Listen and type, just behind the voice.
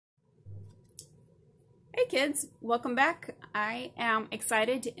kids, welcome back. I am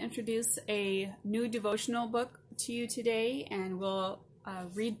excited to introduce a new devotional book to you today, and we'll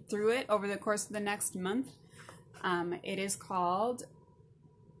read through it over the course of the next month. It is called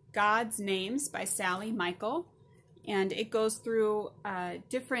God's Names by Sally Michael, and it goes through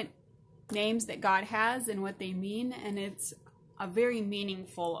different names that God has and what they mean, and it's a very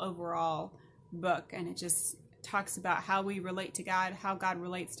meaningful overall book, and it just talks about how we relate to God, how God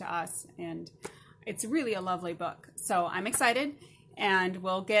relates to us, and it's really a lovely book. So I'm excited, and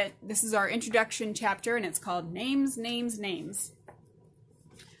this is our introduction chapter, and it's called Names, Names, Names.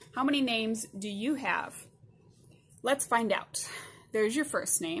 How many names do you have? Let's find out. There's your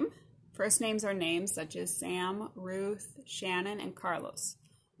first name. First names are names such as Sam, Ruth, Shannon, and Carlos.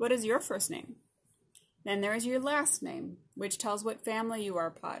 What is your first name? Then there is your last name, which tells what family you are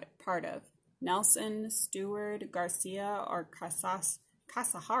part of. Nelson, Stewart, Garcia, or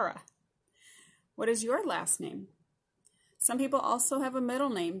Casahara. What is your last name? Some people also have a middle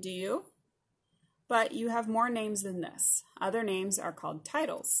name, do you? But you have more names than this. Other names are called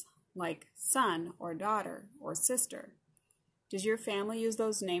titles, like son or daughter or sister. Does your family use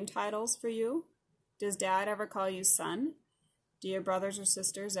those name titles for you? Does dad ever call you son? Do your brothers or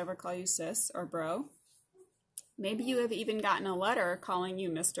sisters ever call you sis or bro? Maybe you have even gotten a letter calling you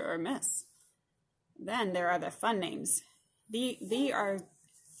Mr. or Miss. Then there are the fun names. These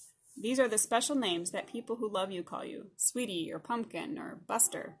are the special names that people who love you call you. Sweetie or Pumpkin or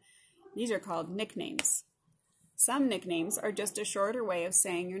Buster. These are called nicknames. Some nicknames are just a shorter way of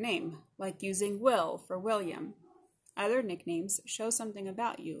saying your name, like using Will for William. Other nicknames show something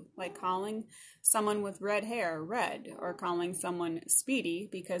about you, like calling someone with red hair Red, or calling someone Speedy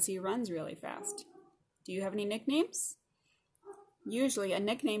because he runs really fast. Do you have any nicknames? Usually, a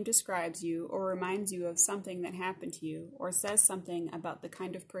nickname describes you or reminds you of something that happened to you or says something about the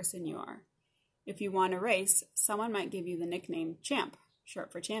kind of person you are. If you won a race, someone might give you the nickname Champ,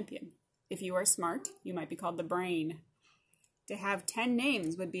 short for champion. If you are smart, you might be called the Brain. To have 10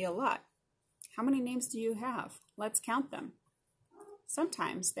 names would be a lot. How many names do you have? Let's count them.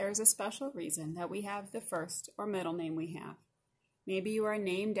 Sometimes there is a special reason that we have the first or middle name we have. Maybe you are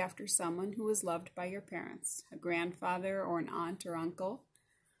named after someone who was loved by your parents, a grandfather or an aunt or uncle.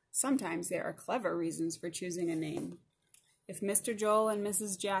 Sometimes there are clever reasons for choosing a name. If Mr. Joel and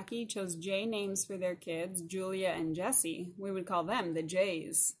Mrs. Jackie chose J names for their kids, Julia and Jessie, we would call them the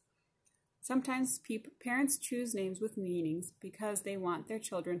Jays. Sometimes parents choose names with meanings because they want their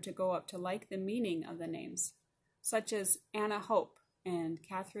children to grow up to like the meaning of the names, such as Anna Hope and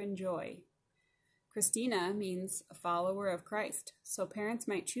Catherine Joy. Christina means a follower of Christ, so parents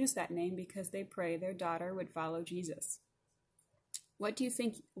might choose that name because they pray their daughter would follow Jesus. Why do you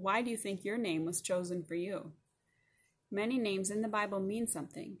think your name was chosen for you? Many names in the Bible mean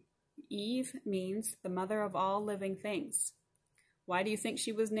something. Eve means the mother of all living things. Why do you think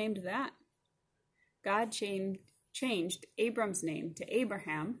she was named that? God changed Abram's name to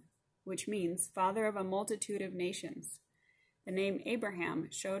Abraham, which means father of a multitude of nations. The name Abraham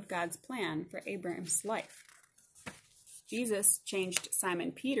showed God's plan for Abraham's life. Jesus changed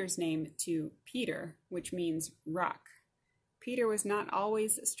Simon Peter's name to Peter, which means rock. Peter was not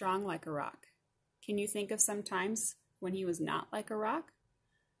always strong like a rock. Can you think of some times when he was not like a rock?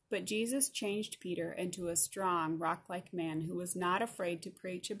 But Jesus changed Peter into a strong, rock-like man who was not afraid to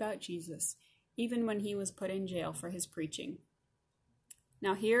preach about Jesus, even when he was put in jail for his preaching.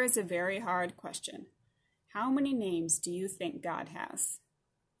 Now here is a very hard question. How many names do you think God has?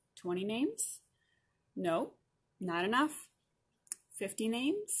 20 names? No, not enough. 50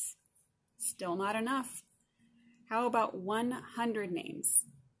 names? Still not enough. How about 100 names?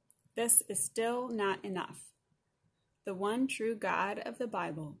 This is still not enough. The one true God of the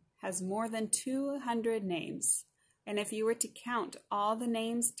Bible has more than 200 names, and if you were to count all the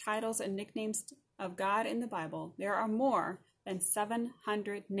names, titles, and nicknames of God in the Bible, there are more than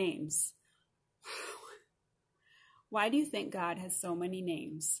 700 names. Wow. Why do you think God has so many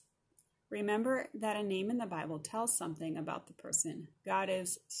names? Remember that a name in the Bible tells something about the person. God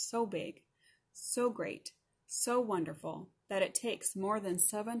is so big, so great, so wonderful that it takes more than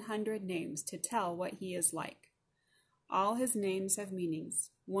 700 names to tell what he is like. All his names have meanings,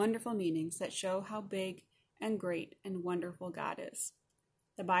 wonderful meanings that show how big and great and wonderful God is.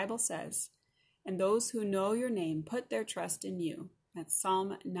 The Bible says, "And those who know your name put their trust in you." That's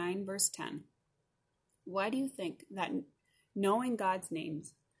Psalm 9, verse 10. Why do you think that knowing God's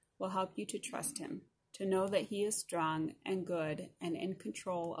names will help you to trust him, to know that he is strong and good and in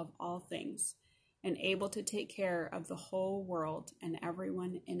control of all things, and able to take care of the whole world and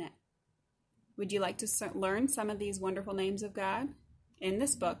everyone in it? Would you like to learn some of these wonderful names of God? In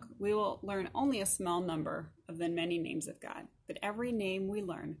this book, we will learn only a small number of the many names of God, but every name we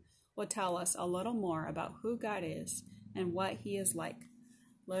learn will tell us a little more about who God is and what He is like.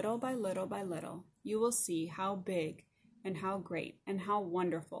 Little by little by little, you will see how big and how great and how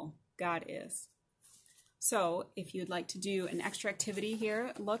wonderful God is. So, if you'd like to do an extra activity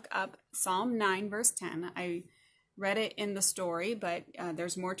here, look up Psalm 9, verse 10. I read it in the story, but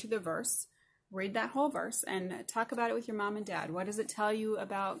there's more to the verse. Read that whole verse and talk about it with your mom and dad. What does it tell you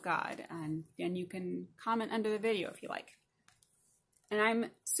about God? And you can comment under the video if you like. And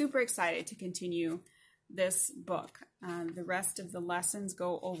I'm super excited to continue this book. The rest of the lessons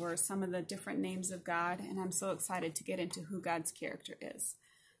go over some of the different names of God, and I'm so excited to get into who God's character is.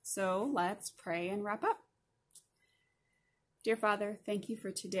 So let's pray and wrap up. Dear Father, thank you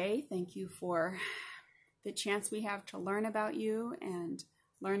for today. Thank you for the chance we have to learn about you and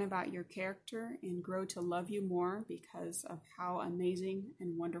learn about your character and grow to love you more because of how amazing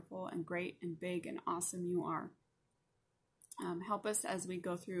and wonderful and great and big and awesome you are. Help us as we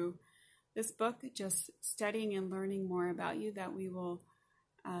go through this book, just studying and learning more about you, that we will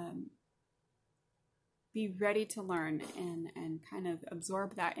be ready to learn and kind of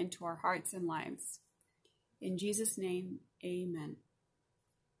absorb that into our hearts and lives. In Jesus' name, amen.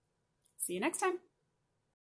 See you next time.